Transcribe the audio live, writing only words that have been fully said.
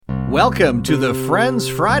Welcome to the Friends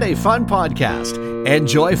Friday Fun Podcast.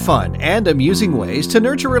 Enjoy fun and amusing ways to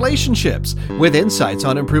nurture relationships with insights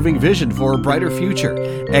on improving vision for a brighter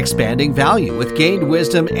future, expanding value with gained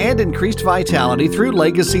wisdom and increased vitality through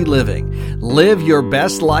legacy living. Live your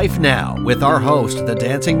best life now with our host, the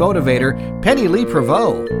dancing motivator, Penny Lee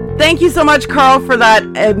Prevost. Thank you so much, Carl, for that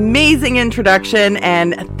amazing introduction,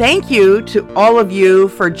 and thank you to all of you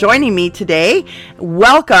for joining me today.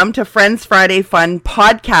 Welcome to Friends Friday Fun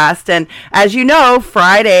Podcast, and as you know,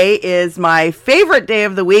 Friday is my favorite day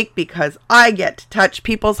of the week because I get to touch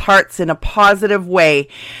people's hearts in a positive way,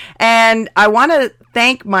 and I want to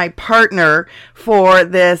thank my partner for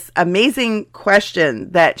this amazing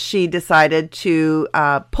question that she decided to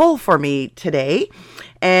pull for me today.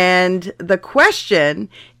 And the question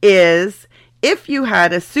is, if you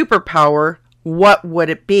had a superpower, what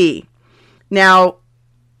would it be? Now,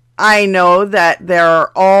 I know that there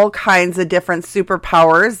are all kinds of different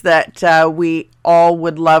superpowers that we all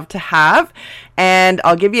would love to have. And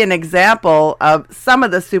I'll give you an example of some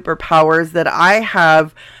of the superpowers that I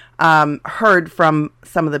have heard from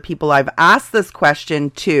some of the people I've asked this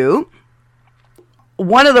question to.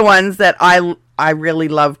 One of the ones that I really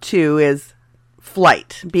love too is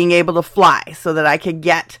flight, being able to fly so that I could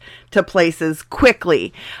get to places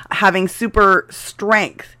quickly, having super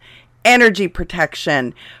strength, energy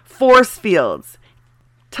protection, force fields,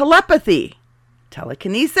 telepathy,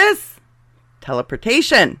 telekinesis,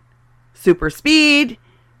 teleportation, super speed,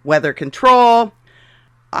 weather control.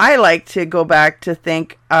 I like to go back to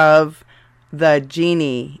think of the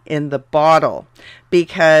genie in the bottle,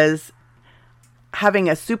 because having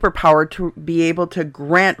a superpower to be able to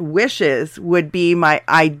grant wishes would be my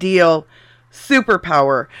ideal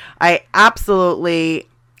superpower. I absolutely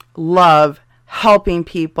love helping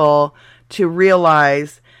people to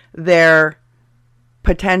realize their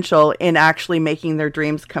potential in actually making their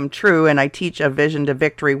dreams come true. And I teach a Vision to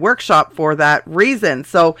Victory workshop for that reason.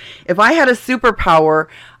 So if I had a superpower,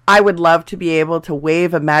 I would love to be able to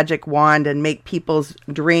wave a magic wand and make people's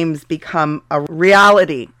dreams become a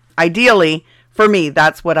reality. Ideally, for me,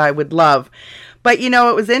 that's what I would love. But, you know,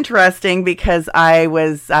 it was interesting because I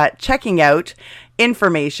was checking out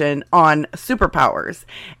information on superpowers.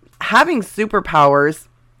 Having superpowers,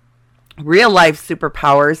 real life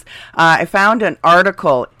superpowers, I found an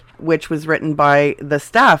article which was written by the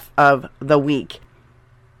staff of The Week.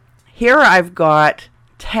 Here I've got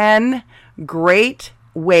 10 great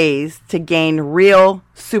ways to gain real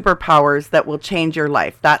superpowers that will change your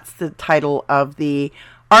life. That's the title of the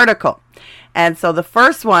article. And so the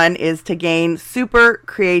first one is to gain super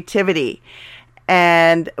creativity.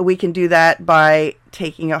 And we can do that by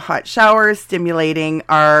taking a hot shower, stimulating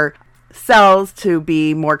our cells to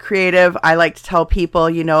be more creative. I like to tell people,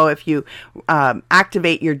 you know, if you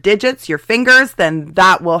activate your digits, your fingers, then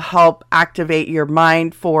that will help activate your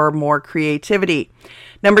mind for more creativity.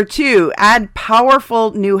 Number 2, add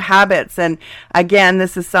powerful new habits. And again,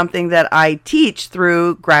 this is something that I teach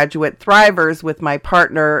through Graduate Thrivers with my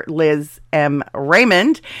partner, Liz M.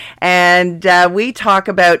 Raymond. And we talk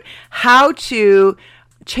about how to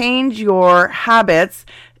change your habits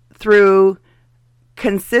through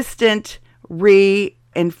consistent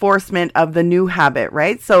reinforcement of the new habit,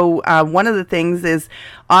 right? So one of the things is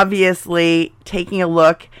obviously taking a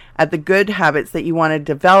look at the good habits that you want to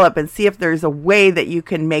develop and see if there's a way that you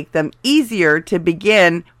can make them easier to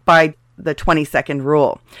begin by the 20-second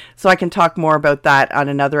rule. So I can talk more about that on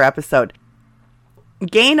another episode.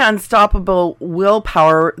 Gain unstoppable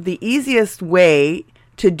willpower. The easiest way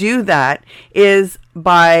to do that is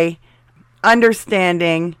by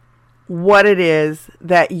understanding what it is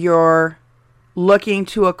that you're looking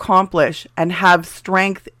to accomplish and have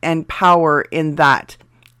strength and power in that.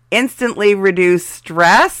 Instantly reduce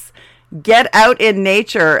stress, get out in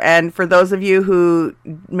nature. And for those of you who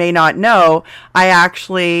may not know, I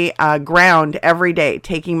actually ground every day,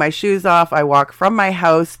 taking my shoes off. I walk from my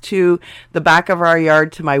house to the back of our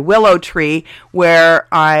yard to my willow tree where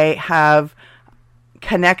I have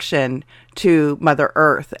connection to Mother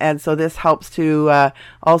Earth. And so this helps to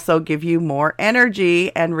also give you more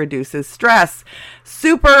energy and reduces stress.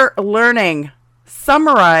 Super learning.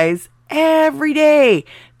 Summarize every day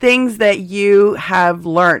things that you have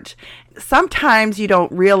learned. Sometimes you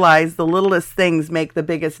don't realize the littlest things make the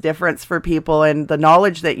biggest difference for people, and the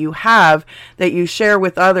knowledge that you have that you share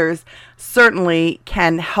with others certainly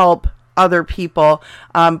can help other people.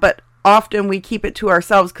 But often we keep it to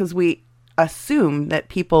ourselves because we assume that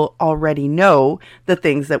people already know the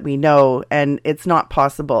things that we know, and it's not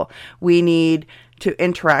possible. We need to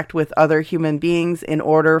interact with other human beings in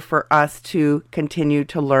order for us to continue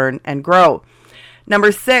to learn and grow.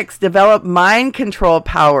 Number 6, develop mind control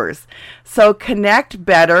powers. So connect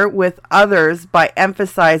better with others by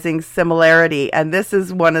emphasizing similarity. And this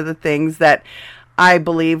is one of the things that I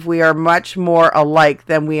believe we are much more alike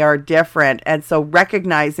than we are different. And so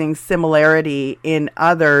recognizing similarity in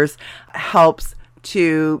others helps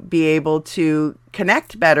to be able to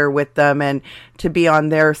connect better with them and to be on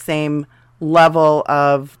their same level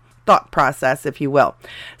of thought process, if you will.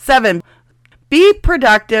 7, be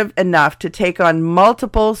productive enough to take on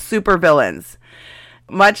multiple supervillains.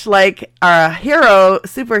 Much like our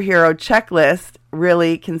superhero checklist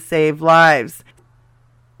really can save lives.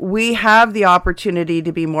 We have the opportunity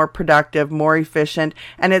to be more productive, more efficient,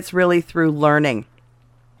 and it's really through learning.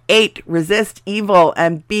 8, resist evil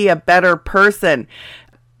and be a better person.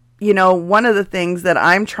 You know, one of the things that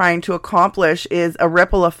I'm trying to accomplish is a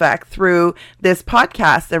ripple effect through this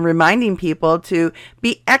podcast and reminding people to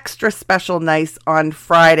be extra special nice on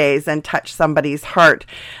Fridays and touch somebody's heart.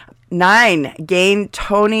 9, gain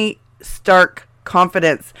Tony Stark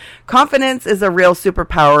confidence. Confidence is a real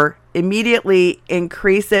superpower. Immediately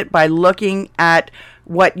increase it by looking at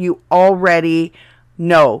what you already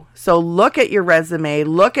know. So look at your resume,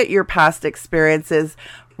 look at your past experiences,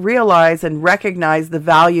 realize and recognize the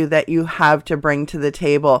value that you have to bring to the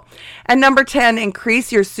table. And number 10,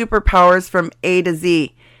 increase your superpowers from A to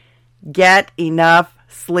Z. Get enough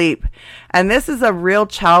sleep. And this is a real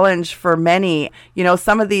challenge for many. You know,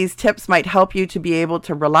 some of these tips might help you to be able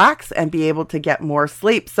to relax and be able to get more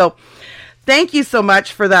sleep. So thank you so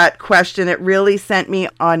much for that question. It really sent me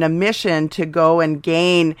on a mission to go and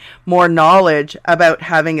gain more knowledge about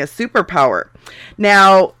having a superpower.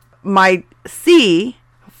 Now, my C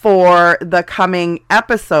for the coming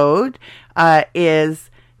episode is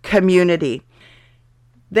community.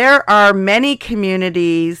 There are many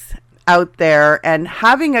communities out there, and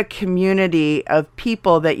having a community of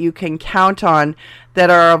people that you can count on that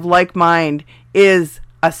are of like mind is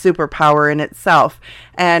a superpower in itself.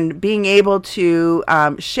 And being able to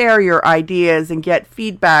share your ideas and get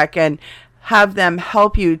feedback and have them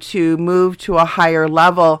help you to move to a higher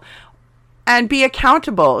level and be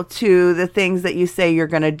accountable to the things that you say you're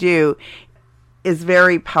going to do is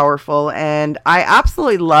very powerful. And I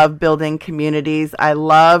absolutely love building communities. I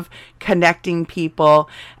love connecting people.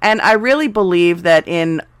 And I really believe that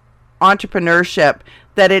in entrepreneurship,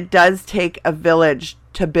 that it does take a village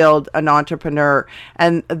to build an entrepreneur.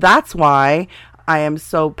 And that's why I am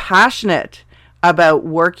so passionate about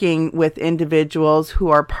working with individuals who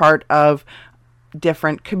are part of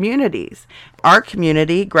different communities. Our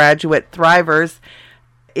community, Graduate Thrivers,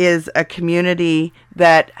 is a community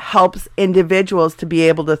that helps individuals to be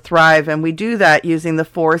able to thrive. And we do that using the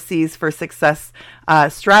 4 C's for Success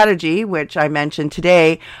strategy, which I mentioned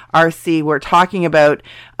today. Our C we're talking about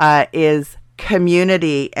is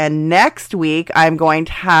community. And next week, I'm going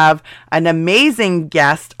to have an amazing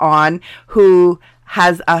guest on who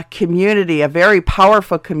has a community, a very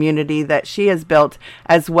powerful community that she has built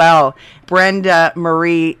as well. Brenda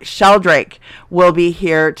Marie Sheldrake will be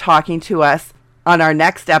here talking to us on our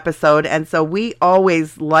next episode. And so we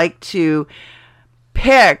always like to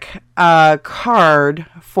pick a card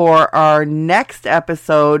for our next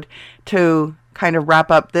episode to kind of wrap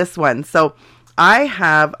up this one. So I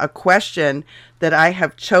have a question that I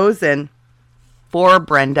have chosen for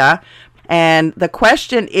Brenda. And the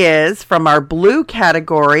question is from our blue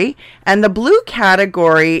category. And the blue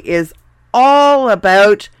category is all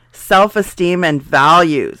about self-esteem and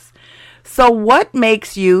values. So what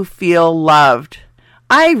makes you feel loved?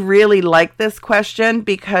 I really like this question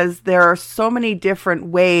because there are so many different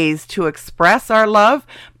ways to express our love,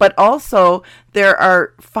 but also there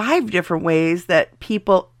are 5 different ways that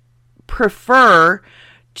people prefer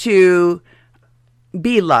to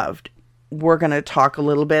be loved. We're going to talk a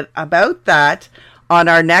little bit about that on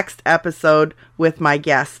our next episode with my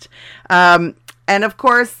guest. And of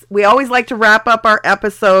course, we always like to wrap up our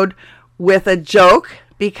episode with a joke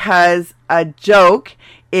because a joke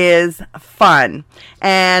is fun.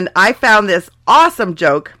 And I found this awesome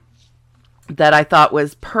joke that I thought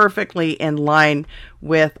was perfectly in line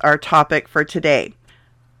with our topic for today.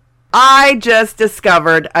 I just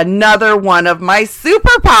discovered another one of my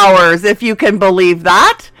superpowers, if you can believe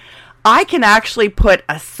that. I can actually put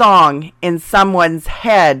a song in someone's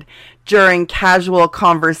head during casual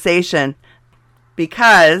conversation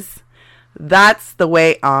because that's the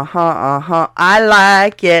way, I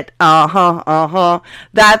like it,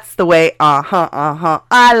 that's the way,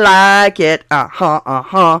 I like it,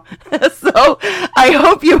 So I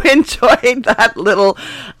hope you enjoyed that little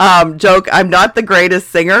joke. I'm not the greatest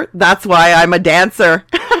singer. That's why I'm a dancer.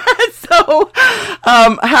 So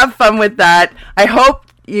have fun with that. I hope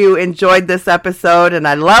you enjoyed this episode, and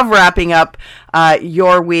I love wrapping up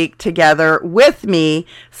your week together with me.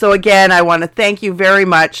 So again, I want to thank you very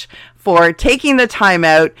much for taking the time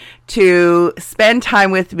out to spend time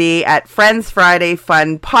with me at Friends Friday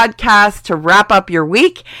Fun Podcast to wrap up your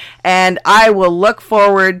week. And I will look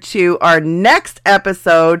forward to our next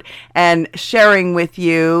episode and sharing with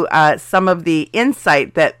you some of the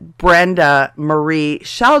insight that Brenda Marie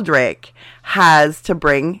Sheldrake has to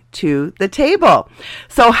bring to the table.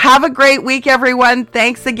 So have a great week, everyone.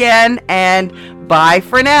 Thanks again, and bye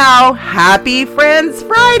for now. Happy Friends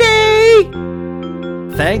Friday!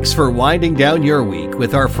 Thanks for winding down your week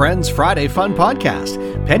with our Friends Friday Fun Podcast.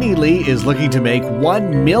 Penny Lee is looking to make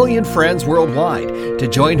 1 million friends worldwide. To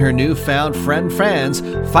join her newfound friend fans,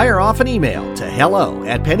 fire off an email to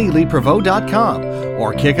hello@pennyleeprevost.com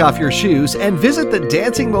or kick off your shoes and visit the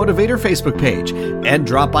Dancing Motivator Facebook page and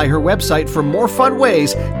drop by her website for more fun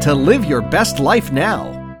ways to live your best life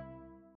now.